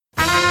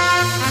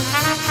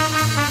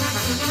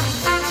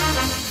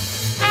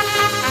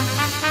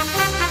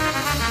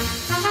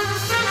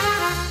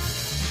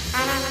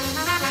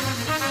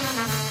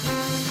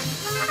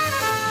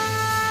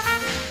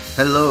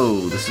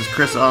Hello, this is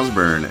Chris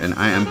Osborne, and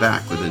I am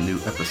back with a new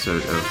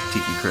episode of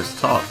Tiki Chris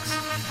Talks.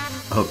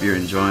 I hope you're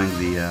enjoying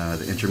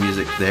the intro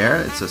music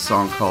there. It's a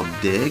song called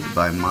Dig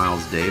by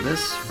Miles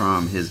Davis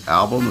from his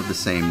album of the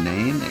same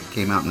name. It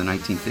came out in the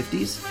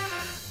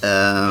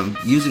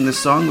 1950s. Using this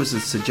song was a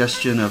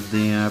suggestion of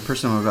the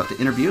person I'm about to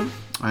interview.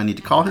 I need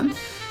to call him.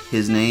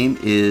 His name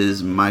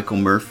is Michael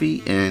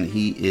Murphy, and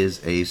he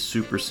is a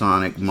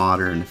Supersonic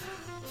modern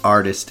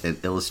artist and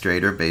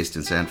illustrator based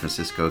in San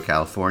Francisco,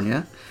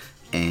 California.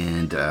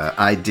 And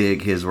I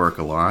dig his work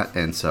a lot,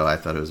 and so I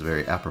thought it was a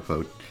very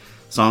apropos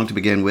song to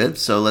begin with.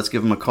 So let's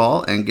give him a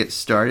call and get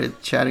started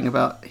chatting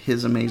about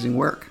his amazing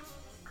work.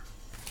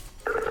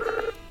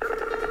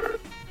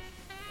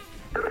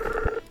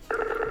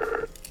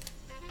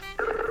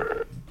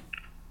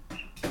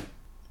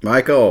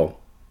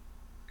 Michael.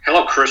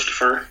 Hello,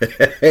 Christopher.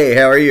 Hey,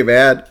 how are you,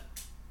 man?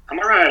 I'm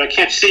all right. I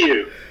can't see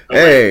you.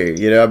 Hey,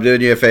 I'm doing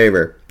you a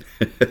favor.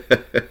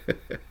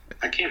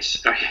 I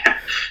can't.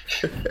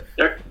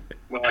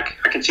 Well, I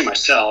can see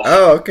myself.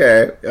 Oh,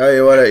 okay.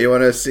 Oh, you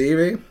wanna see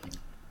me?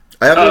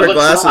 I have to wear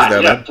glasses,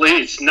 though. Yeah, man.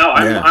 please. No,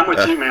 I'm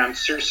with you, man.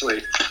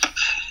 Seriously.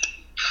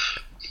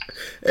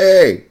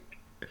 Hey.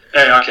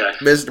 Hey, okay.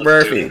 Mr.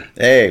 Murphy.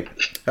 Hey,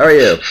 how are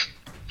you?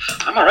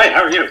 I'm all right.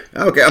 How are you?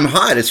 Okay, I'm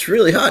hot. It's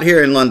really hot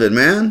here in London,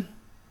 man.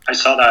 I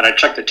saw that. I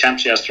checked the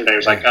temps yesterday. It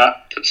was like,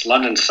 it's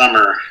London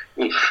summer.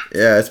 Oof.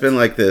 Yeah, it's been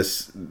like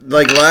this.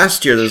 Like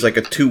last year, there's like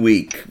a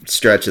 2-week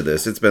stretch of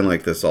this. It's been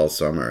like this all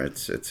summer.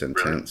 It's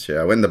intense. Really?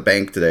 Yeah, I went to the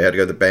bank today. I had to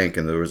go to the bank,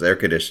 and there was air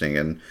conditioning,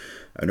 and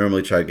I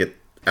normally try to get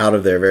out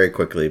of there very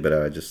quickly, but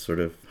I just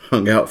sort of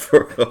hung out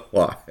for a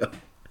while.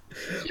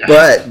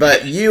 Yeah.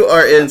 But you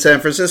are in San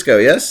Francisco,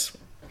 yes?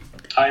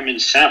 I'm in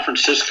San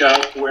Francisco,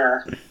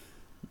 where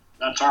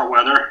that's our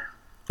weather.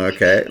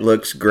 Okay,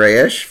 looks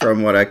grayish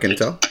from what I can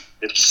tell.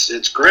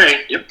 It's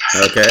gray. Yep.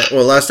 Okay.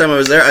 Well, last time I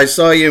was there, I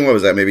saw you. What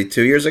was that? Maybe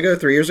 2 years ago,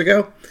 3 years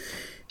ago.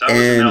 That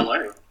was in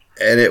LA.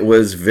 And it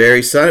was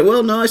very sunny.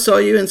 Well, no, I saw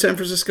you in San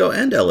Francisco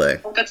and LA.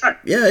 Oh, that's right.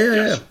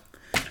 Yeah.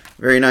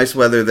 Very nice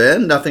weather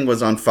then. Nothing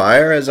was on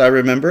fire, as I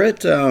remember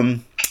it.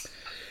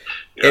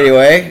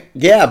 Anyway,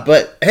 yeah.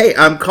 But hey,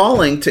 I'm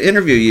calling to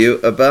interview you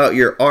about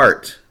your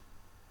art,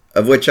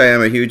 of which I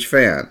am a huge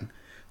fan.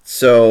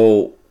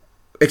 So,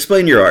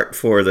 explain your art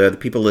for the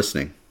people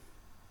listening.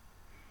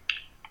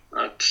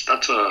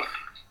 That's a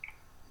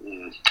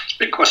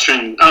big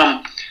question.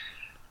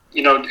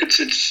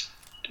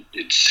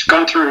 It's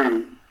gone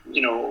through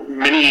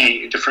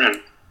many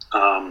different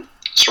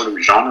sort of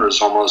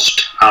genres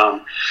almost.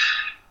 From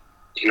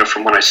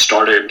when I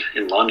started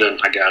in London,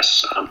 I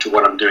guess, to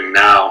what I'm doing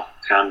now.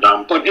 And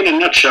but in a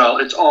nutshell,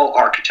 it's all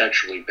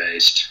architecturally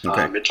based.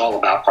 Okay. It's all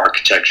about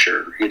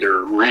architecture,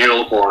 either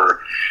real or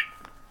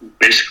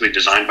basically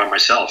designed by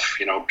myself.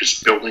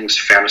 Just buildings,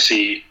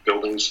 fantasy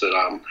buildings that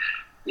I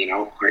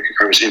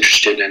was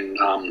interested in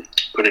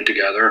putting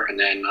together, and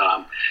then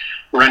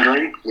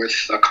rendering with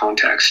a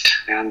context,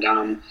 and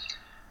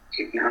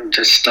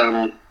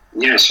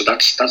so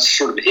that's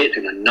sort of it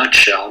in a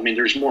nutshell. I mean,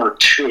 there's more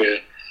to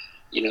it.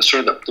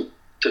 Sort of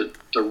the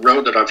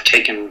road that I've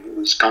taken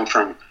has come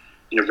from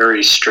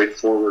very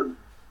straightforward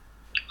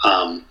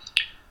kind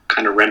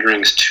of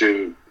renderings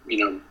to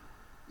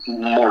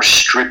more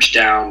stripped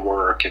down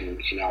work,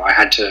 and I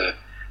had to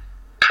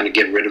kind of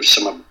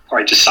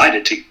I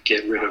decided to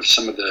get rid of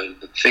some of the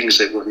things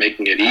that were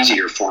making it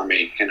easier for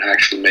me, and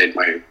actually made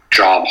my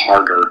job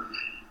harder,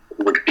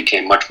 which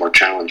became much more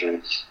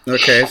challenging.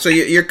 Okay, so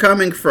you're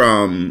coming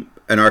from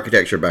an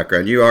architecture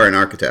background. You are an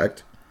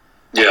architect.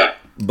 Yeah.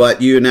 But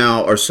you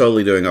now are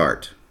solely doing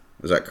art.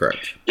 Is that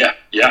correct? Yeah.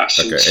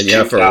 Since and you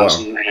have for a while.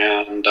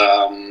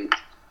 2010,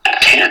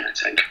 I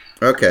think.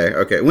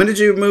 Okay. When did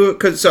you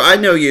move? So I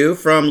know you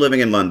from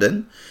living in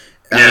London.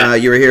 Yeah.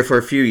 You were here for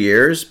a few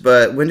years,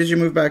 but when did you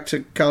move back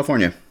to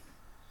California?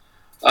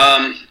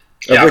 Of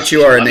which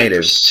you are a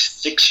native.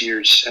 6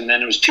 years, and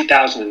then it was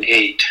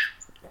 2008.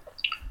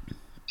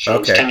 So it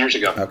was 10 years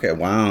ago. Okay,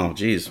 wow.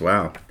 Jeez,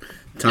 wow.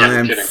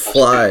 Time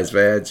flies,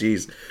 man.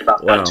 Jeez.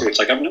 About that too. It's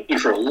like I've known you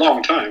for a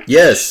long time.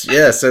 Yes,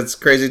 that's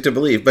crazy to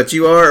believe. But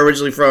you are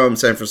originally from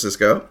San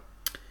Francisco.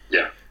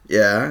 Yeah.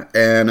 Yeah,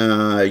 and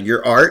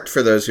your art,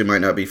 for those who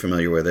might not be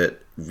familiar with it,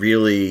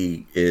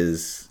 really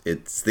it's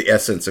the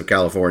essence of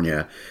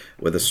California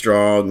with a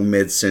strong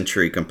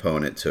mid-century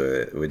component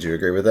to it. Would you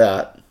agree with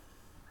that?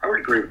 I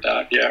would agree with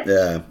that, yeah.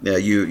 Yeah,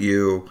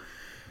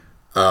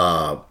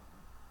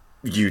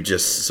 you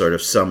just sort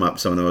of sum up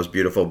some of the most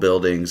beautiful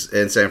buildings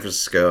in San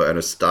Francisco in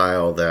a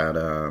style that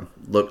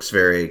looks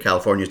very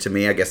California to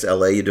me. I guess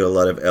LA, you do a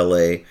lot of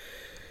LA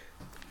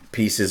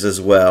pieces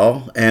as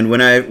well. And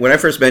when I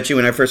first met you,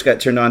 when I first got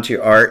turned on to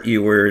your art,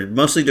 you were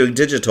mostly doing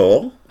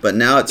digital, but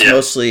now it's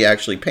mostly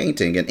actually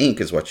painting, and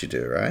ink is what you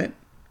do, right?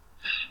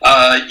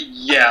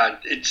 Yeah,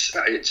 it's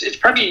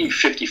probably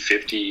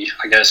 50-50,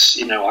 I guess.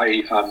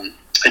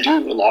 I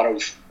do a lot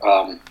of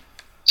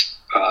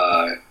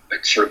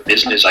sort of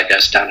business, I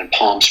guess, down in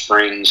Palm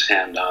Springs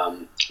and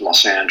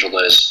Los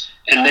Angeles,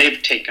 and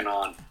they've taken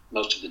on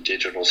most of the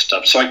digital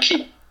stuff. So I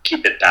keep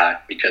it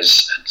that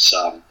because it's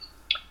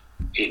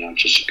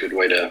just a good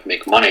way to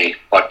make money.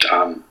 But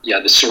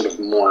this sort of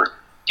more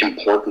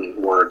important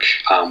work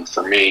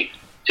for me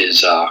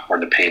are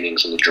the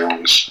paintings and the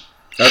drawings.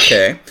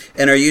 Okay.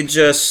 And are you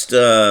just,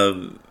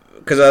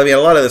 because a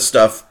lot of this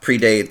stuff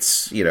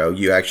predates,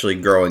 you actually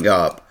growing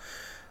up.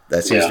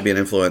 That seems to be an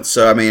influence.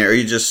 So, are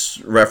you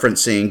just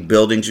referencing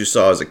buildings you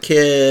saw as a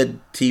kid,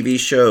 TV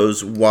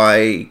shows?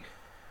 Why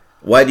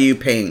do you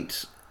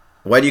paint?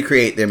 Why do you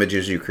create the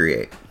images you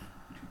create?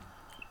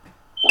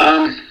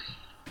 I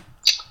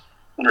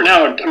don't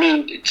know.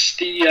 It's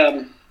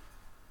the,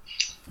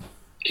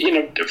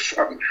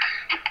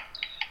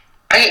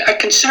 I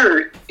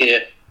consider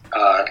it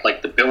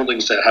like the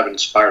buildings that have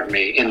inspired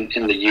me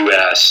in the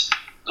U.S.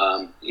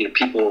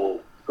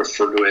 People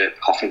refer to it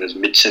often as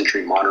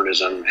mid-century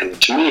modernism,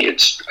 and to me,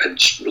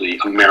 it's really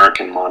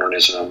American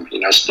modernism.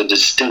 It's the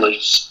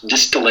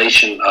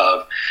distillation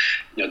of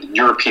the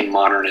European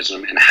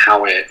modernism and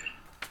how it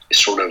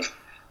sort of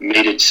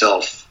made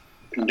itself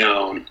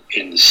known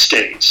in the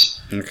States.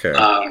 Okay.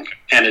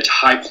 And its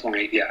high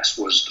point, yes,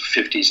 was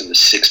the 50s and the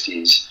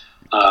 60s,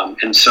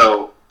 and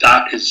so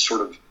that is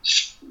sort of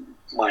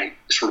my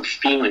sort of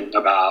feeling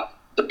about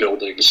the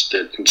buildings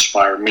that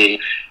inspire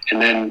me,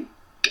 and then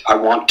I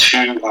want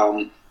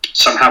to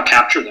somehow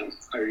capture them.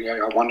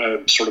 I want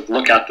to sort of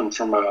look at them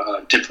from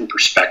a different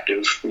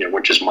perspective,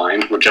 which is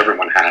mine, which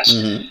everyone has,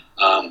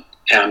 mm-hmm.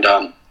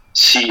 And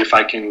see if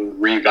I can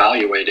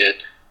reevaluate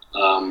it,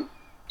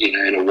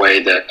 in a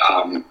way that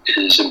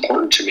is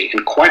important to me.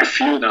 And quite a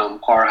few of them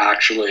are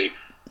actually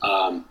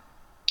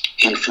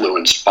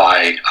influenced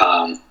by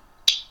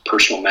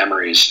personal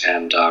memories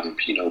and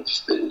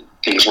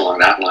things along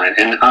that line.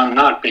 And I'm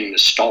not being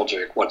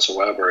nostalgic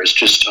whatsoever. It's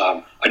just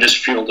I just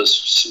feel this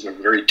sort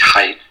of very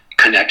tight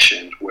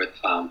connection with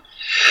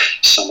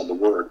some of the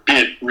work, be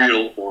it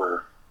real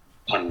or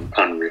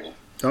unreal.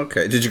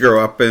 Okay. Did you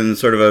grow up in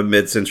sort of a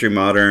mid-century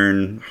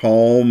modern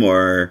home,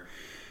 or?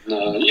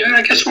 Yeah,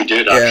 I guess we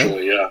did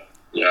actually.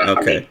 Yeah.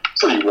 Okay.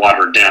 Pretty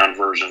watered down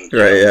version.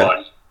 Right. Yeah.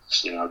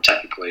 But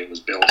technically it was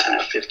built in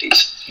the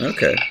 50s.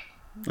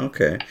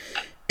 Okay.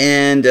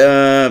 And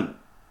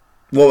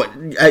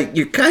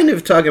you're kind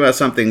of talking about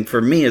something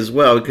for me as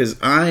well, because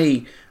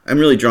I'm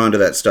really drawn to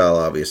that style,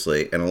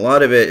 obviously, and a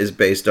lot of it is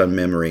based on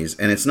memories,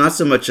 and it's not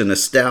so much a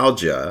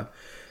nostalgia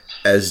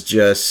as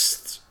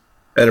just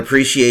an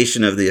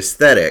appreciation of the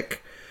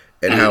aesthetic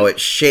and how it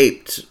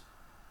shaped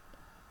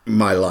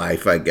my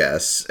life, I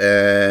guess.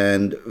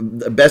 And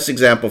the best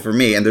example for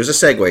me, and there's a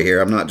segue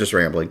here, I'm not just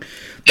rambling.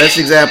 Best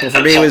example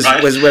for me was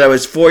when I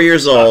was 4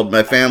 years old.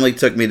 My family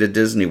took me to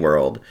Disney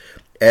World,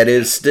 and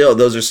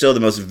those are still the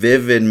most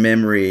vivid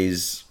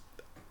memories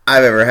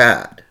I've ever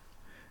had.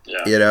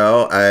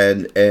 Yeah.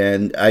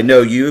 And I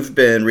know you've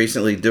been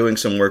recently doing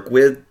some work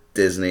with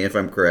Disney, if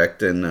I'm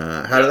correct. And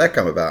how did that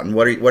come about? And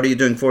what are you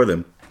doing for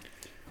them?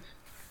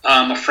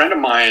 A friend of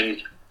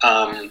mine,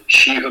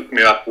 she hooked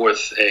me up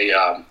with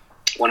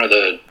one of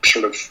the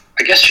sort of,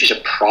 I guess she's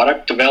a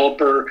product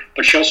developer,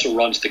 but she also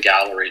runs the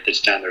gallery that's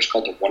down there. It's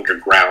called the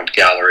Wonderground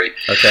Gallery.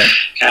 Okay.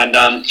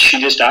 And she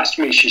just asked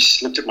me.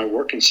 She looked at my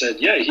work and said,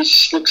 "Yeah, he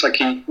looks like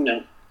he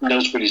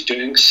knows what he's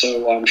doing."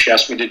 So she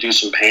asked me to do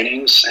some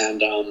paintings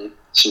and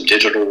some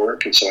digital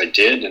work, and so I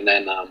did. And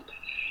then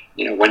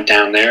went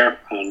down there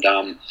and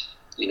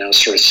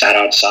sort of sat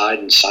outside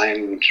and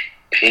signed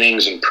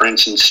paintings and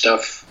prints and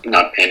stuff.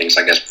 Not paintings,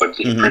 I guess, but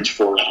mm-hmm. prints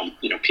for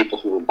people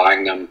who were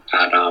buying them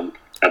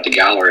at the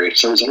gallery.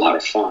 So it was a lot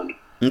of fun.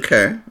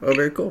 Okay. Oh,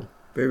 very cool.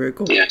 Very, very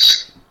cool.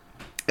 Yes.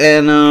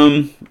 And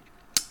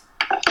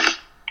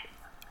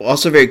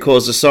also very cool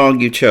is the song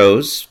you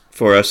chose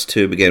for us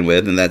to begin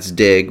with, and that's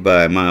 "Dig"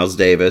 by Miles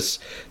Davis.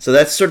 So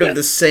that's sort of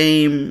the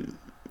same.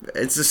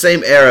 It's the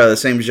same era, the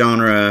same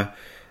genre.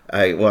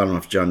 I don't know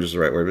if genre is the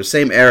right word, but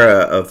same era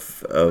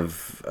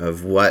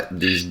of what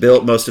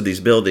most of these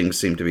buildings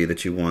seem to be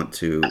that you want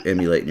to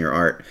emulate in your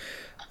art.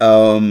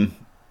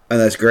 And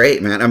that's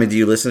great, man. Do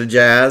you listen to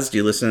jazz? Do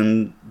you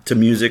listen to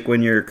music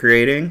when you're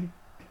creating?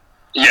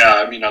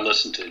 Yeah, I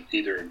listen to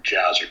either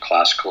jazz or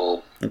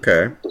classical.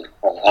 Okay.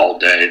 All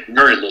day.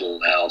 Very little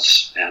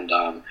else. And,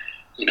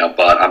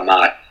 but I'm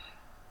not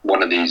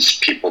one of these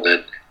people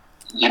that,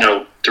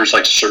 there's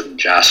like certain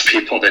jazz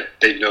people that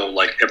they know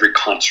like every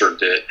concert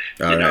that,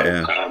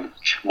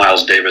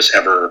 Miles Davis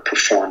ever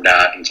performed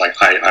at. And it's like,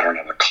 I don't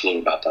have a clue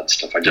about that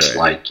stuff. I just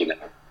like,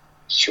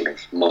 sort of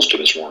most of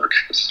his work.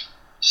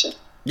 So.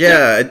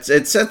 Yeah,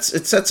 it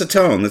sets a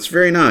tone. That's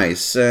very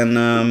nice, and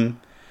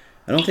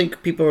I don't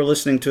think people are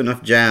listening to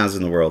enough jazz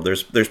in the world.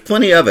 There's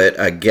plenty of it,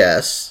 I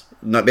guess.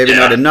 Not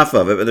enough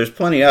of it, but there's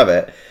plenty of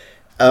it.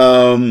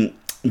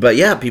 But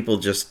yeah, people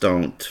just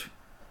don't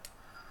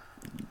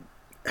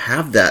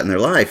have that in their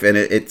life, and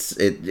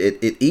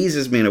it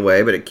eases me in a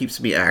way, but it keeps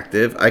me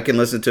active. I can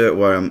listen to it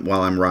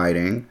while I'm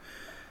writing.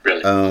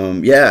 Really?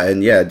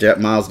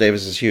 Miles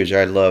Davis is huge.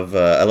 I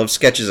love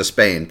Sketches of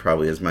Spain.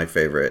 Probably is my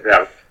favorite.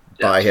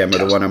 By him, or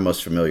the one I'm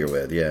most familiar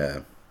with. Yeah.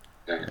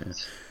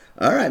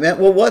 All right, man.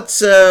 Well,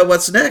 what's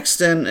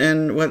next,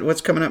 and what's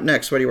coming up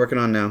next? What are you working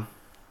on now?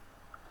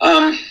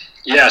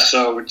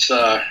 So it's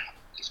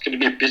it's going to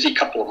be a busy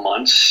couple of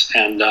months,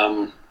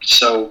 and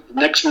so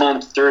next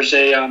month there's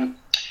the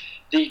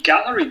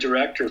gallery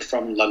director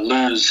from La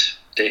Luz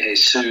de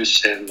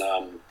Jesus in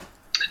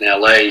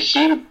LA.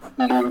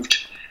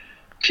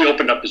 He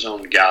opened up his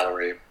own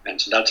gallery, and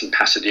so that's in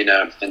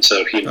Pasadena, and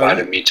so he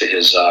invited me to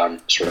his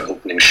sort of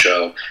opening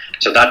show.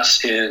 So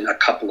that's in a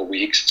couple of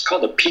weeks. It's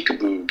called the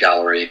Peekaboo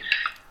Gallery,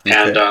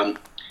 and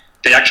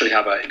they actually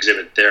have an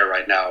exhibit there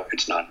right now.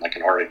 It's not like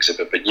an art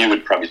exhibit, but you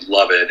would probably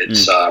love it.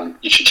 It's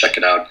you should check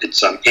it out.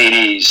 It's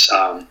 80s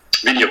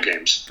video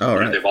games. Oh,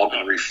 right. They've all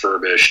been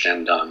refurbished,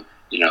 and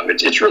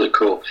it's really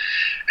cool.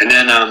 And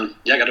then I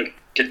got to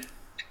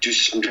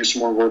I'm doing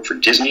some more work for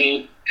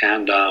Disney,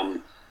 and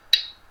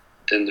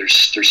then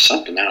there's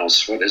something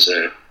else. What is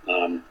it?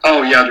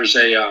 There's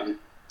I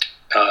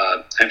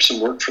have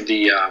some work for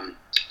the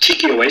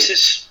Tiki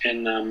Oasis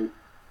in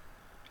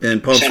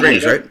Palm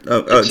Springs, right?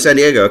 Oh, San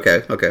Diego.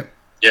 Okay.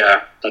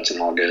 Yeah, that's in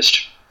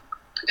August,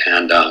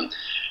 and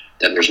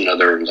then there's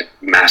another like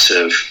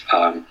massive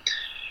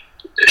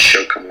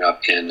show coming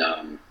up in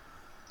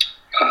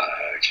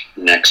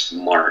next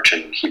March,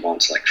 and he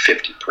wants like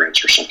 50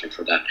 prints or something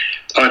for that.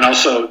 Oh, and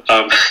also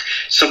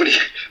somebody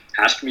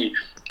asked me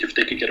if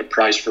they could get a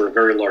price for a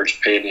very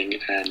large painting,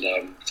 and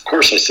of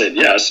course I said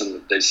yes,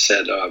 and they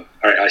said,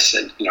 I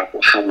said, well,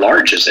 how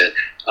large is it?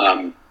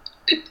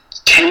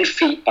 10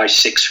 feet by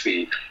 6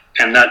 feet,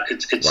 and that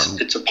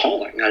it's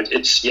appalling.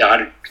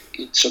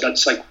 So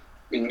that's like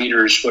in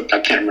meters. What I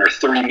can't remember,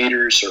 30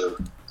 meters or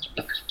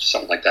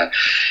something like that.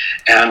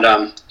 And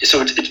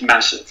so it's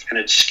massive, and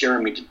it's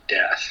scaring me to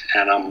death.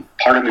 And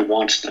part of me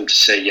wants them to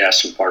say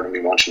yes, and part of me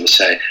wants them to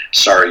say,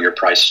 sorry, your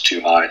price is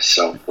too high.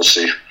 So we'll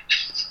see.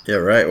 Yeah,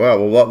 right. Wow.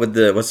 Well,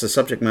 what's the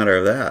subject matter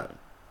of that?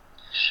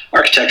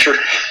 Architecture.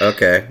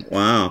 Okay.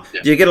 Wow.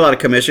 Yeah. Do you get a lot of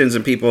commissions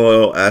and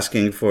people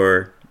asking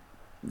for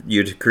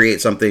you to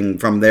create something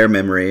from their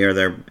memory or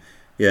their?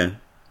 Yeah.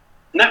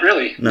 Not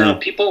really. No.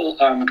 People.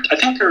 I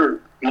think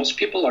most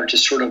people are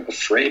just sort of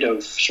afraid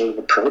of sort of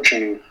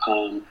approaching,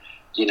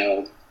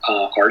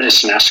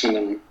 artists and asking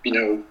them,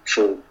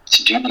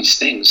 to do these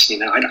things.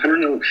 I don't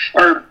know.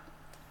 Or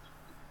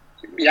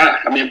yeah,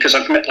 I mean, because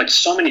I've met like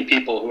so many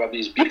people who have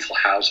these beautiful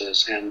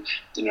houses, and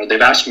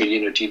they've asked me,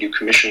 do you do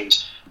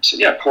commissions? I said,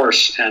 yeah, of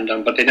course, and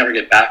but they never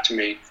get back to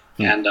me,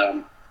 and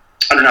I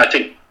don't know. I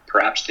think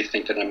perhaps they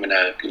think that I'm going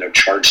to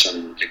charge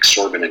some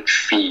exorbitant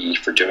fee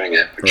for doing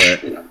it, which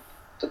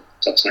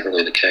that's not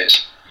really the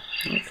case.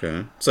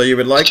 Okay, so you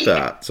would like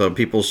that. So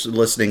people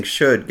listening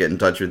should get in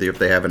touch with you if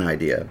they have an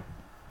idea.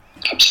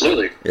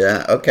 Absolutely.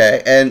 Yeah,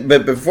 okay.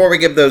 But before we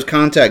give those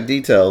contact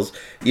details,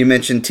 you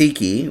mentioned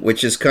Tiki,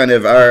 which is kind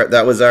of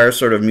that was our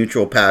sort of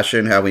mutual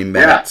passion, how we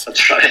met. Yeah,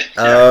 that's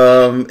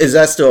right. Is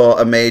that still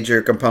a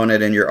major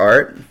component in your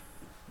art?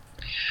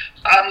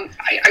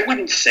 I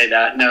wouldn't say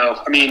that,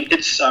 no. I mean,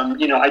 it's,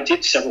 I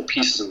did several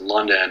pieces in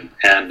London,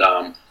 and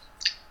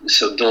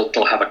so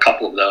they'll have a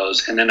couple of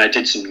those, and then I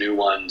did some new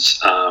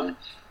ones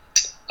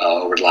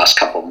over the last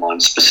couple of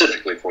months,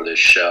 specifically for this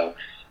show.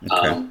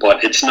 Okay.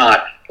 But it's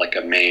not like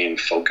a main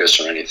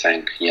focus or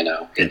anything,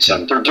 It's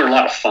they're a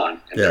lot of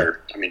fun,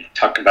 and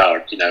talk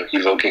about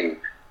evoking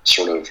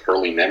sort of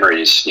early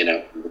memories,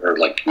 or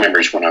like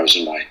memories when I was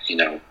in my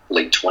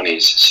late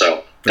 20s.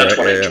 So that's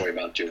what I enjoy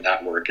about doing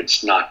that work.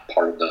 It's not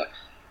part of the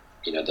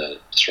the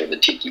sort of the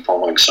tiki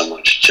following so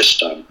much.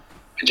 Just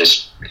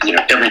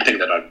everything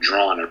that I've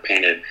drawn or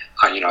painted,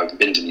 I've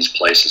been to these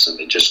places, and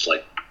they just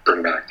like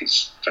bring back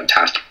these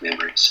fantastic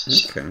memories.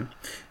 So. Okay.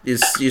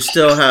 You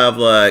still have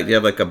do you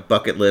have like a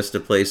bucket list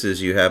of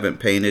places you haven't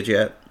painted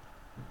yet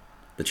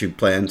that you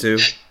plan to?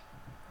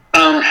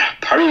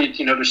 Probably,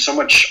 there's so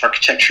much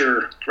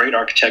great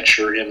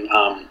architecture in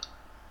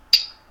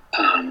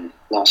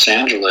Los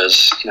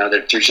Angeles, that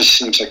there just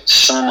seems like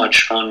so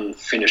much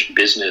unfinished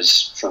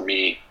business for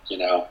me,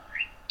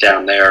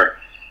 down there.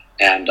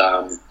 And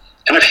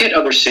I've hit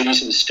other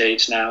cities in the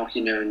States now,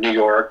 New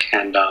York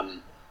and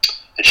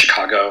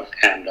Chicago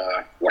and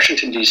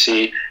Washington,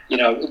 D.C.,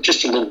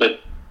 just a little bit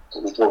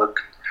of work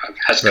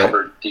has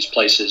covered these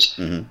places,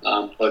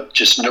 but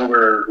just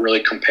nowhere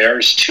really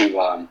compares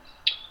to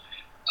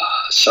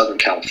Southern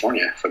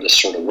California for this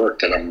sort of work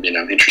that I'm,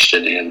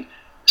 interested in.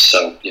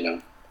 So,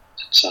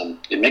 it's,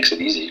 it makes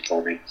it easy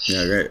for me.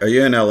 Yeah, great. Are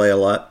you in LA a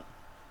lot?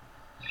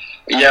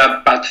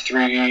 Yeah, about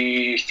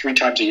three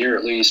times a year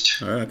at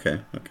least. Oh,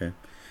 okay.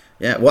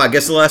 Yeah, well, I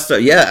guess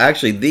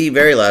the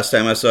very last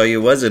time I saw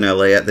you was in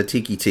LA at the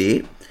Tiki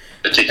Tea.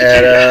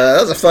 That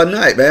was a fun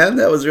night, man.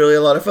 That was really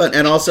a lot of fun.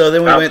 And also,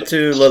 then we went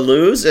to La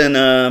Luz, and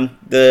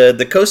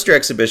the coaster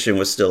exhibition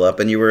was still up,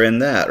 and you were in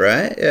that,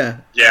 right? Yeah.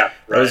 Yeah,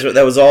 right.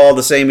 That was all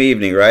the same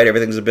evening, right?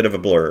 Everything's a bit of a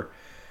blur.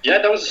 Yeah,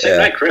 that was the same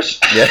night, Chris.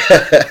 Yeah.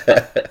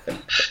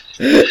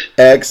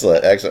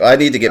 Excellent. I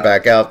need to get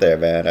back out there,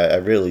 man. I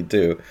really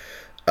do.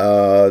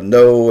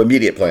 No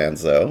immediate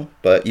plans, though.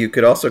 But you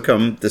could also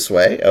come this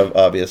way,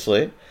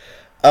 obviously.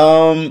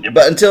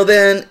 But until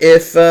then,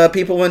 if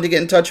people want to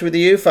get in touch with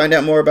you, find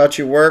out more about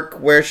your work,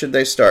 where should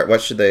they start?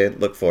 What should they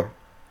look for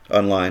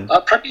online?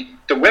 Probably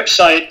the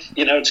website.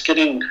 It's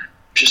getting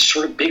just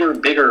sort of bigger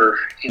and bigger,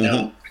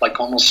 like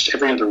almost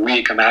every other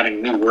week I'm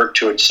adding new work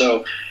to it.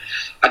 So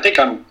I think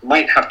I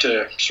might have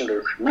to sort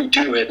of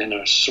redo it in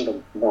a sort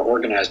of more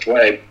organized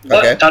way.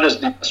 But that is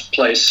the best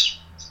place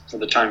for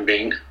the time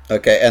being.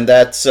 Okay, and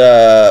that's,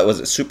 was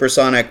it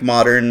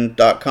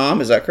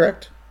supersonicmodern.com, is that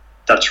correct?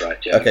 That's right,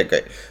 yeah. Okay,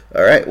 great.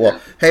 All right, well,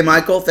 hey,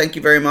 Michael, thank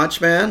you very much,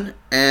 man.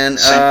 And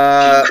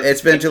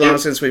it's been too long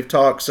since we've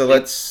talked, so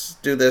let's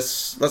do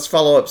this. Let's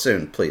follow up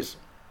soon, please.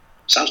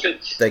 Sounds good.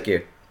 Thank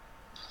you.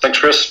 Thanks,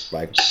 Chris.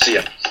 Bye. See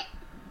ya.